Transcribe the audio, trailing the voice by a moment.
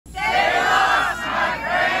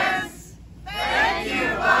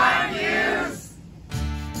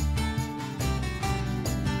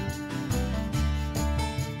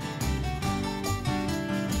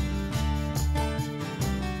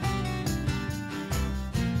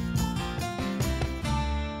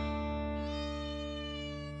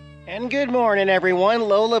And good morning, everyone.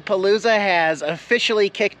 Lolapalooza has officially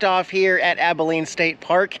kicked off here at Abilene State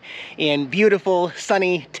Park in beautiful,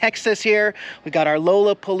 sunny Texas here. We got our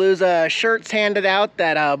Lolapalooza shirts handed out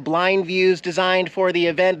that Blind Views designed for the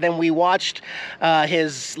event. Then we watched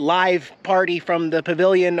his live party from the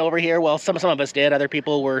pavilion over here. Well, some of us did. Other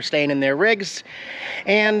people were staying in their rigs.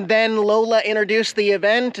 And then Lola introduced the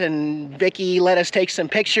event, and Vicky let us take some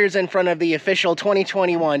pictures in front of the official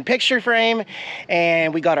 2021 picture frame.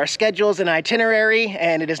 And we got our schedules and itinerary,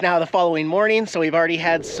 and it is now the following morning, so we've already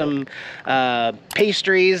had some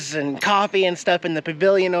pastries and coffee and stuff in the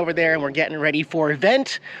pavilion over there, and we're getting ready for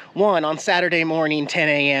event 1 on Saturday morning, 10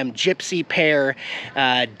 a.m. Gypsy pair,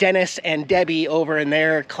 Dennis and Debbie over in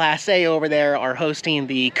their Class A over there are hosting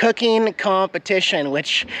the cooking competition,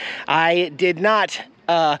 which I did not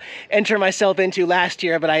enter myself into last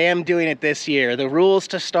year, but I am doing it this year. The rules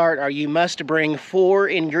to start are you must bring 4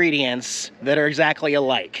 ingredients that are exactly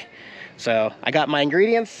alike. So I got my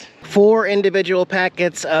ingredients, 4 individual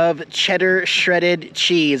packets of cheddar shredded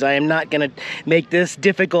cheese. I am not gonna make this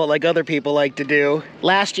difficult like other people like to do.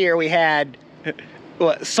 Last year we had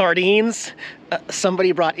what, sardines.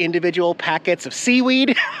 Somebody brought individual packets of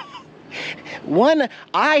seaweed.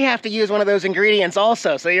 I have to use one of those ingredients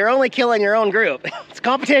also, so you're only killing your own group. It's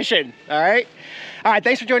competition, all right? All right,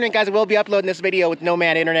 thanks for joining, guys. We'll be uploading this video with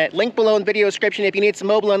Nomad Internet. Link below in the video description if you need some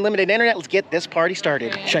mobile unlimited internet. Let's get this party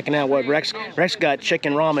started. Checking out what Rex got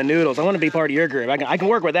chicken ramen noodles. I want to be part of your group. I can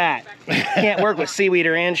work with that. Can't work with seaweed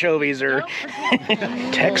or anchovies or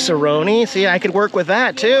Texaroni. See, I could work with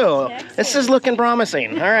that too. This is looking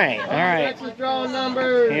promising. All right, all right. Drawing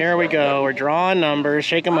numbers. Here we go. We're drawing numbers.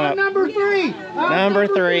 Shake them up. Number 3. Number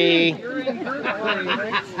 3.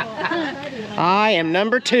 I am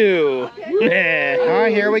number 2. All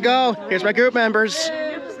right, here we go. Here's my group members.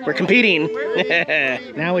 We're competing.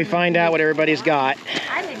 Now we find out what everybody's got.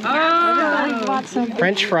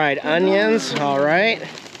 French fried onions. All right.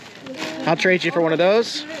 I'll trade you for one of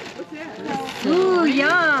those. Ooh,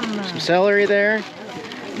 yum. Some celery there.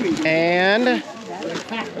 And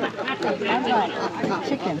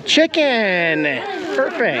chicken.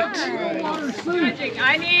 Perfect.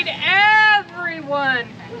 I need everyone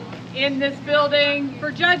in this building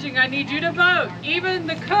for judging. I need you to vote. Even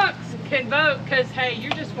the cooks can vote, because hey,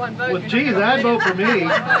 you're just one vote. Well, geez, I'd vote for me.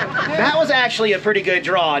 That was actually a pretty good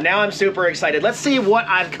draw. Now I'm super excited. Let's see what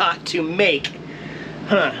I've got to make.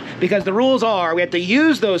 Because the rules are we have to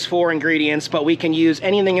use those 4 ingredients, but we can use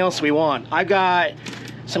anything else we want. I've got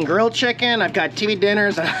some grilled chicken, I've got TV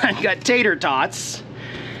dinners, I've got tater tots,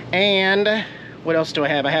 and what else do I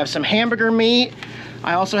have? I have some hamburger meat.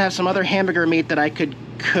 I also have some other hamburger meat that I could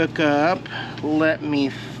cook up. Let me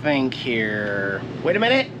think here. Wait a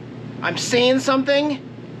minute. I'm seeing something.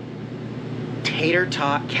 Tater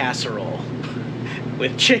tot casserole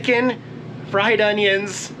with chicken, fried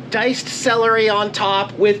onions, diced celery on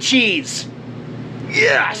top with cheese.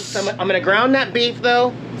 Yes! I'm gonna ground that beef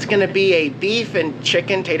though. It's gonna be a beef and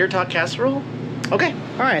chicken tater tot casserole. Okay,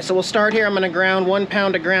 all right, so we'll start here. I'm gonna ground 1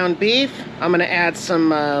 pound of ground beef. I'm gonna add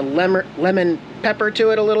some lemon pepper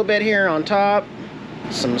to it a little bit here on top.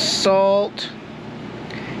 Some salt.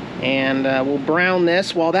 And we'll brown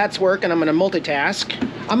this. While that's working, I'm gonna multitask.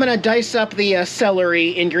 I'm gonna dice up the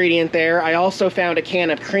celery ingredient there. I also found a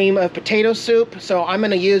can of cream of potato soup, so I'm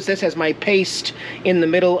gonna use this as my paste in the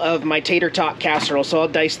middle of my tater tot casserole, so I'll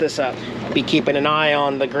dice this up. Be keeping an eye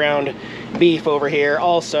on the ground beef over here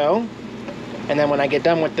also. And then when I get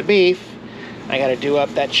done with the beef, I gotta do up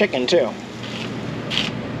that chicken too.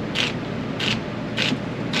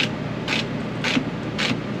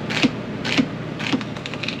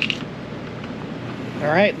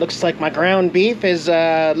 All right, looks like my ground beef is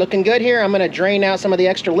looking good here. I'm gonna drain out some of the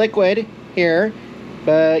extra liquid here.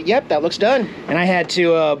 But yep, that looks done. And I had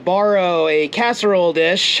to borrow a casserole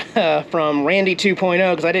dish from Randy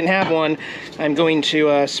 2.0 because I didn't have one. I'm going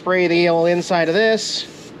to spray the old inside of this.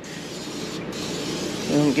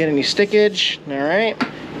 Don't get any stickage. All right,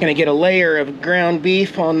 gonna get a layer of ground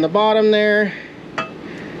beef on the bottom there.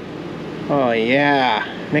 Oh yeah,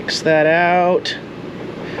 mix that out.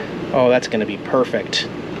 Oh, that's gonna be perfect.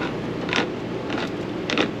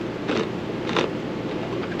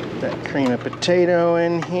 That cream of potato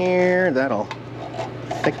in here, that'll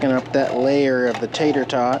thicken up that layer of the tater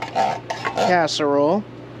tot casserole.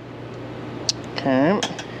 Okay.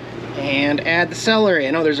 And add the celery.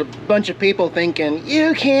 I know there's a bunch of people thinking,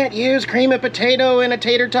 you can't use cream of potato in a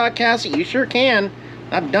tater tot casserole. You sure can.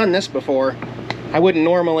 I've done this before. I wouldn't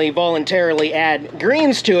normally voluntarily add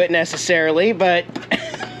greens to it necessarily, but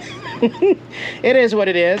it is what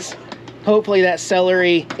it is. Hopefully that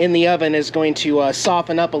celery in the oven is going to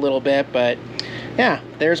soften up a little bit, but yeah,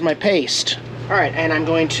 there's my paste. All right, and I'm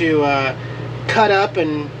going to cut up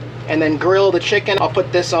and then grill the chicken. I'll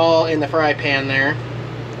put this all in the fry pan there.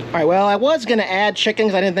 All right, well, I was gonna add chicken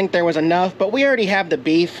because I didn't think there was enough, but we already have the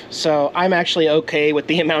beef, so I'm actually okay with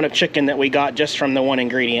the amount of chicken that we got just from the one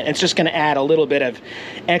ingredient. It's just gonna add a little bit of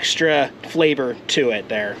extra flavor to it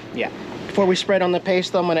there, yeah. Before we spread on the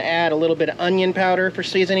paste, though, I'm gonna add a little bit of onion powder for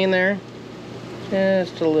seasoning there.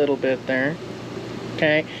 Just a little bit there,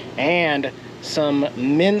 okay? And some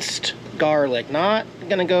minced garlic. Not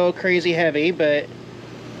gonna go crazy heavy, but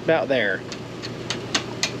about there.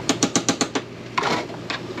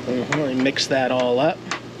 Mix that all up.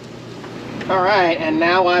 All right, and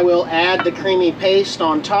now I will add the creamy paste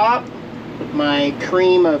on top with my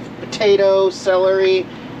cream of potato, celery,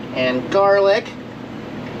 and garlic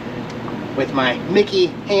with my Mickey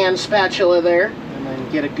hand spatula there, and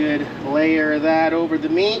then get a good layer of that over the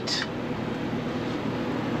meat.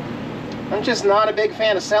 I'm just not a big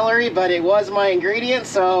fan of celery, but it was my ingredient,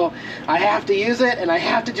 so I have to use it, and I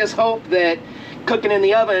have to just hope that cooking in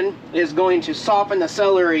the oven is going to soften the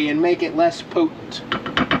celery and make it less potent.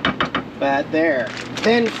 But there.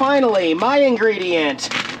 Then finally, my ingredient,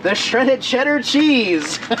 the shredded cheddar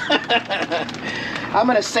cheese. I'm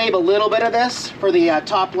gonna save a little bit of this for the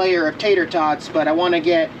top layer of tater tots, but I wanna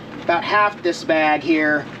get about half this bag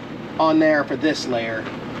here on there for this layer.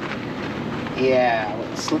 Yeah,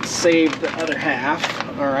 let's save the other half.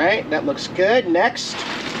 All right, that looks good. Next,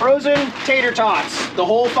 frozen tater tots. The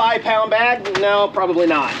whole 5-pound bag? No, probably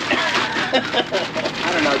not.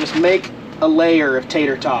 I don't know, just make a layer of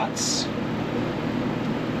tater tots.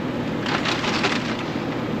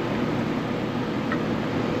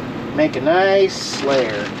 Make a nice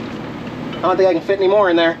layer. I don't think I can fit any more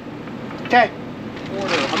in there. Okay.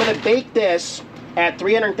 I'm gonna bake this at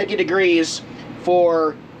 350 degrees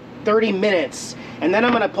for 30 minutes, and then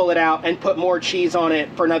I'm gonna pull it out and put more cheese on it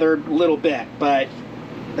for another little bit, but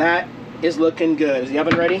that is looking good. Is the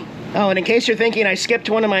oven ready? Oh, and in case you're thinking I skipped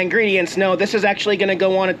one of my ingredients, no, this is actually gonna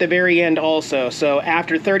go on at the very end also. So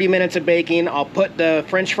after 30 minutes of baking, I'll put the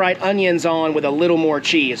French fried onions on with a little more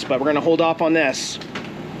cheese, but we're gonna hold off on this.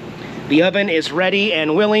 The oven is ready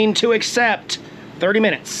and willing to accept 30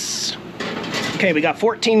 minutes. Okay, we got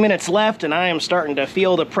 14 minutes left, and I am starting to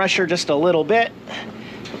feel the pressure just a little bit.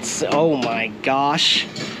 Oh my gosh,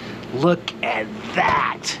 look at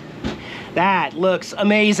that. That looks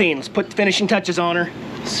amazing. Let's put the finishing touches on her.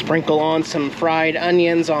 Sprinkle on some fried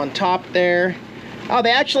onions on top there. Oh,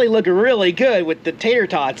 they actually look really good with the tater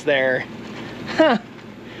tots there. Huh,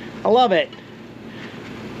 I love it.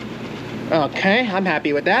 Okay, I'm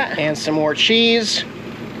happy with that. And some more cheese.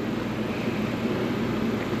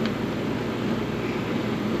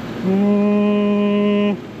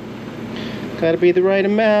 Gotta be the right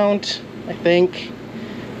amount, I think.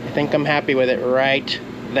 I think I'm happy with it right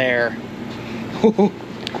there.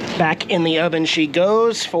 Back in the oven she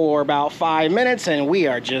goes for about 5 minutes, and we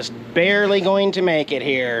are just barely going to make it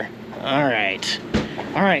here. All right,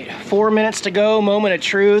 4 minutes to go, moment of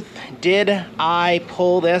truth. Did I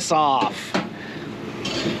pull this off?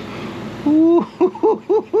 Ooh,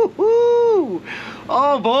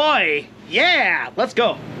 oh boy, yeah, let's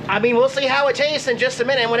go. I mean, we'll see how it tastes in just a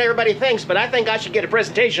minute and what everybody thinks, but I think I should get a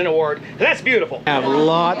presentation award. That's beautiful. I have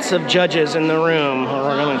lots of judges in the room.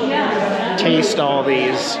 We're gonna taste all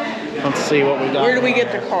these. Let's see what we got. Where do we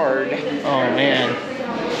get the card? Oh, man.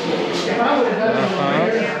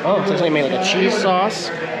 Oh, it's actually made like a cheese sauce.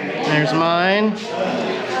 There's mine.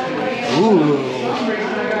 Ooh.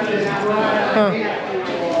 Huh.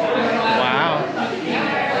 Wow.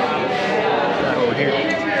 Got over here.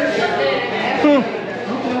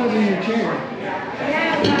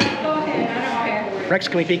 Rex,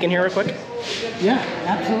 can we peek in here real quick? Yeah,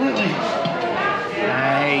 absolutely.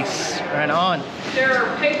 Nice. Right on. There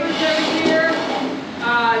are papers over here.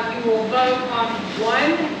 You will vote on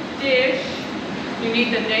one dish. You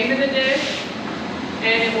need the name of the dish,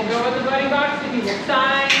 and it will go in the voting box, and you will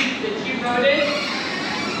sign that you voted.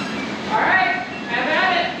 All right, have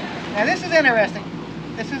at it. Now this is interesting.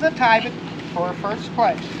 This is a tie for first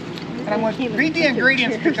place. And I'm going to read the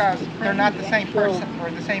ingredients because they're not the same person or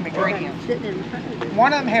the same ingredients.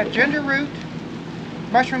 One of them had ginger root,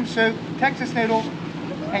 mushroom soup, Texas noodles,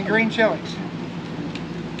 and green chilies.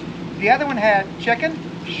 The other one had chicken,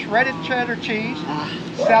 shredded cheddar cheese,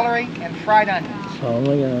 celery, and fried onions. Oh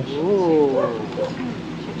my gosh. Ooh.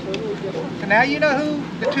 So now you know who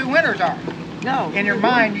the two winners are. No. In your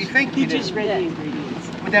mind, you think you just do. read the ingredients.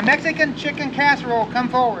 With the Mexican chicken casserole, come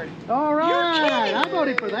forward. All right, I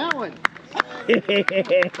voted for that one.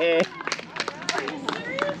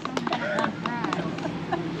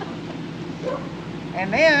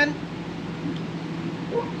 And then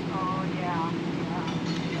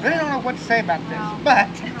what to say about this, but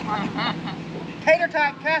tater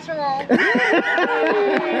tot casserole.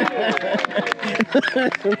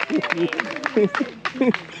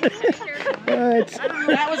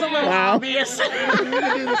 That was a little obvious.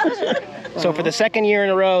 So for the second year in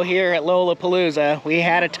a row here at Lolapalooza, we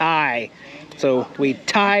had a tie. So we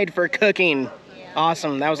tied for cooking.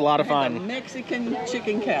 Awesome, that was a lot of fun. Mexican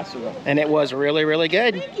chicken casserole. And it was really, really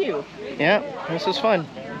good. Thank you. Yeah, this was fun.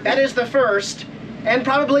 That is the first and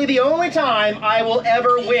probably the only time I will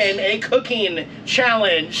ever win a cooking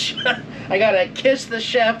challenge. I gotta kiss the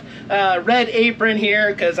chef red apron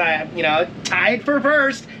here because I, tied for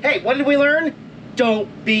first. Hey, what did we learn?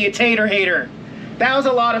 Don't be a tater hater. That was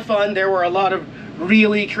a lot of fun. There were a lot of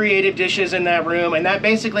really creative dishes in that room, and that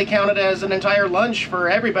basically counted as an entire lunch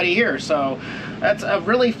for everybody here. So that's a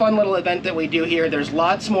really fun little event that we do here. There's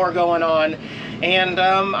lots more going on, and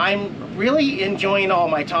I'm really enjoying all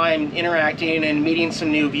my time interacting and meeting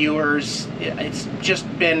some new viewers. It's just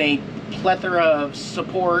been a plethora of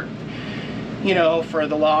support, for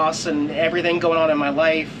the loss and everything going on in my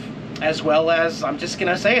life, as well as, I'm just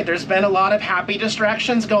gonna say it, there's been a lot of happy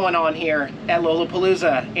distractions going on here at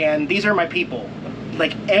Lolapalooza, and these are my people.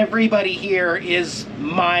 Like, everybody here is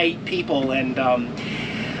my people, and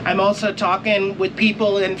I'm also talking with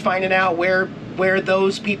people and finding out where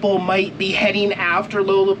those people might be heading after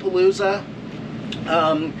Lolapalooza.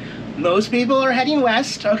 Most people are heading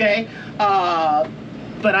west, okay?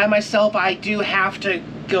 But I myself, I do have to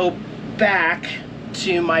go back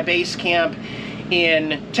to my base camp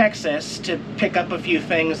in Texas to pick up a few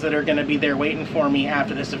things that are going to be there waiting for me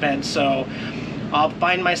after this event. So I'll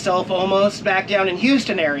find myself almost back down in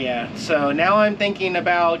Houston area. So now I'm thinking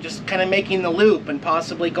about just kind of making the loop and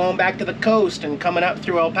possibly going back to the coast and coming up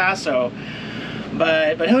through El Paso.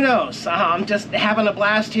 But who knows? I'm just having a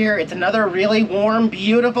blast here. It's another really warm,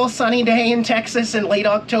 beautiful, sunny day in Texas in late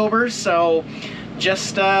October. So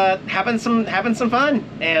just having some fun,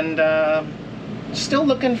 and still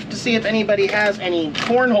looking to see if anybody has any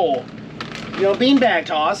cornhole, beanbag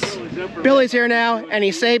toss. Billy's here now, and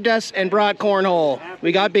he saved us and brought cornhole.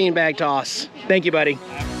 We got beanbag toss. Thank you, buddy.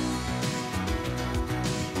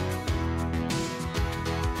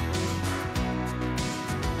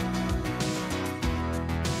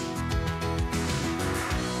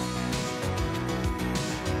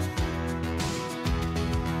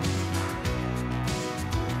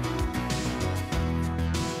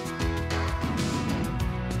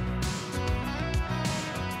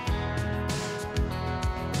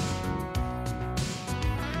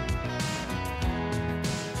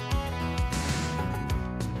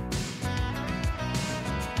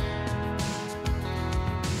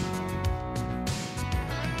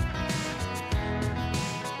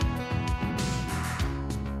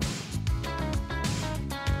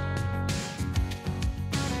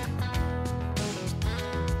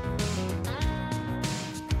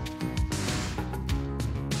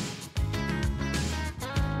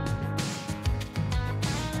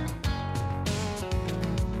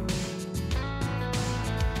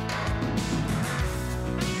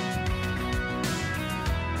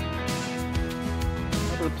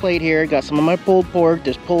 Plate here, got some of my pulled pork,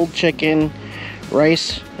 just pulled chicken,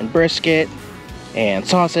 rice and brisket, and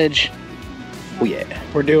sausage. Oh yeah,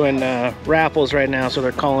 we're doing raffles right now, so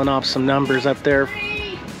they're calling off some numbers up there.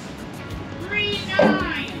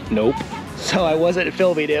 339. Nope. So I wasn't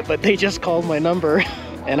filming it, but they just called my number,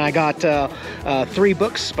 and I got 3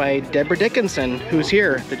 books by Deborah Dickinson, who's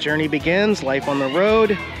here. The Journey Begins, Life on the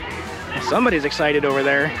Road. Somebody's excited over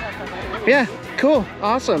there. Yeah, cool,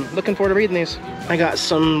 awesome. Looking forward to reading these. I got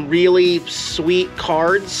some really sweet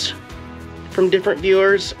cards from different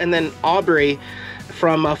viewers, and then Aubrey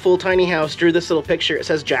from Full Tiny House drew this little picture. It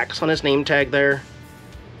says Jax on his name tag there.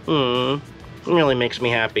 It really makes me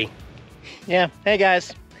happy. Yeah, hey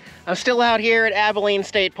guys. I'm still out here at Abilene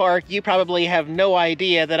State Park. You probably have no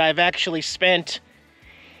idea that I've actually spent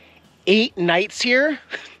 8 nights here.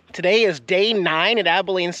 Today is day 9 at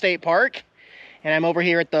Abilene State Park, and I'm over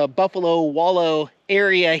here at the Buffalo Wallow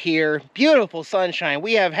area here. Beautiful sunshine.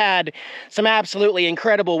 We have had some absolutely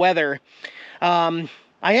incredible weather.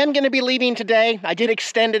 I am going to be leaving today. I did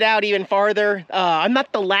extend it out even farther. I'm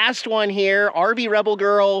not the last one here. RV Rebel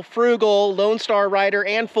Girl, Frugal, Lone Star Rider,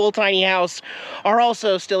 and Full Tiny House are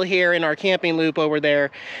also still here in our camping loop over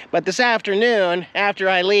there. But this afternoon, after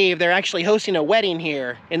I leave, they're actually hosting a wedding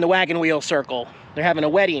here in the Wagon Wheel Circle. They're having a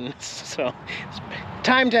wedding, so it's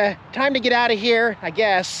time to get out of here, I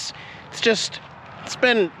guess. It's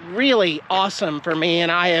been really awesome for me,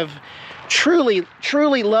 and I have truly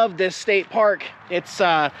loved this state park. It's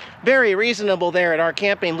very reasonable there at our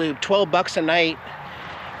camping loop, 12 bucks a night.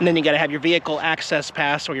 And then you got to have your vehicle access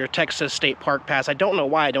pass or your Texas State Park pass. I don't know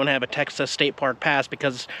why I don't have a Texas State Park pass,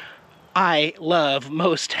 because I love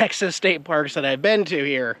most Texas state parks that I've been to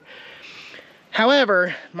here.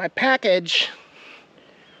 However, my package,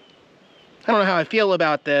 I don't know how I feel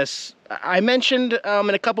about this. I mentioned in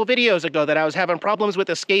a couple videos ago that I was having problems with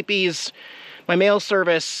Escapee's, my mail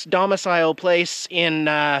service domicile place in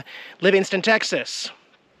Livingston, Texas.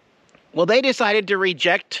 Well, they decided to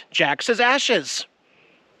reject Jax's ashes.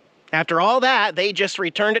 After all that, they just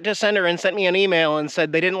returned it to sender and sent me an email and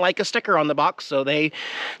said they didn't like a sticker on the box, so they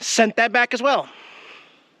sent that back as well.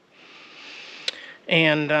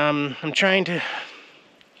 And I'm trying to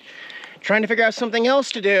figure out something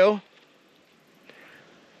else to do.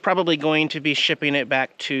 Probably going to be shipping it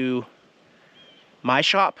back to my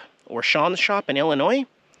shop or Sean's shop in Illinois.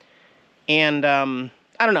 And I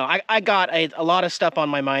don't know. I got a lot of stuff on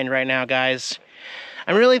my mind right now, guys.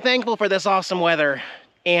 I'm really thankful for this awesome weather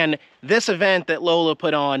and this event that Lola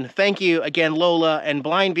put on. Thank you again, Lola and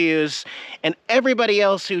Blind Views and everybody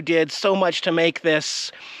else who did so much to make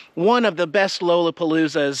this one of the best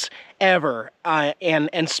Lolapaloozas ever. And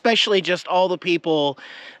especially just all the people.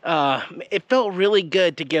 It felt really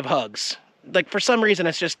good to give hugs. Like, for some reason,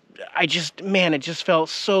 it just felt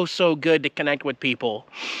so good to connect with people.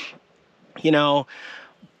 You know?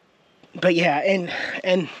 But yeah,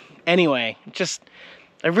 and anyway, just,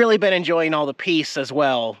 I've really been enjoying all the peace as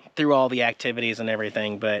well through all the activities and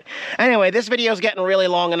everything. But anyway, this video is getting really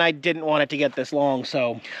long and I didn't want it to get this long.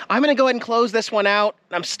 So I'm going to go ahead and close this one out.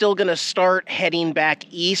 I'm still going to start heading back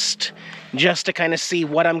east just to kind of see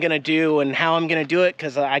what I'm going to do and how I'm going to do it,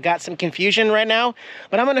 because I got some confusion right now.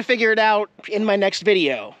 But I'm going to figure it out in my next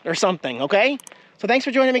video or something, okay? So thanks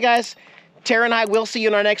for joining me, guys. Tara and I will see you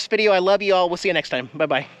in our next video. I love you all. We'll see you next time.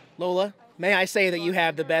 Bye-bye. Lola, may I say that you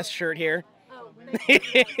have the best shirt here?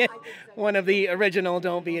 One of the original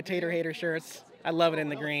Don't Be a Tater Hater shirts. I love it in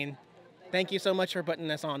the green. Thank you so much for putting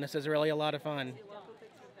this on. This is really a lot of fun.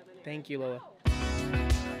 Thank you, Lola.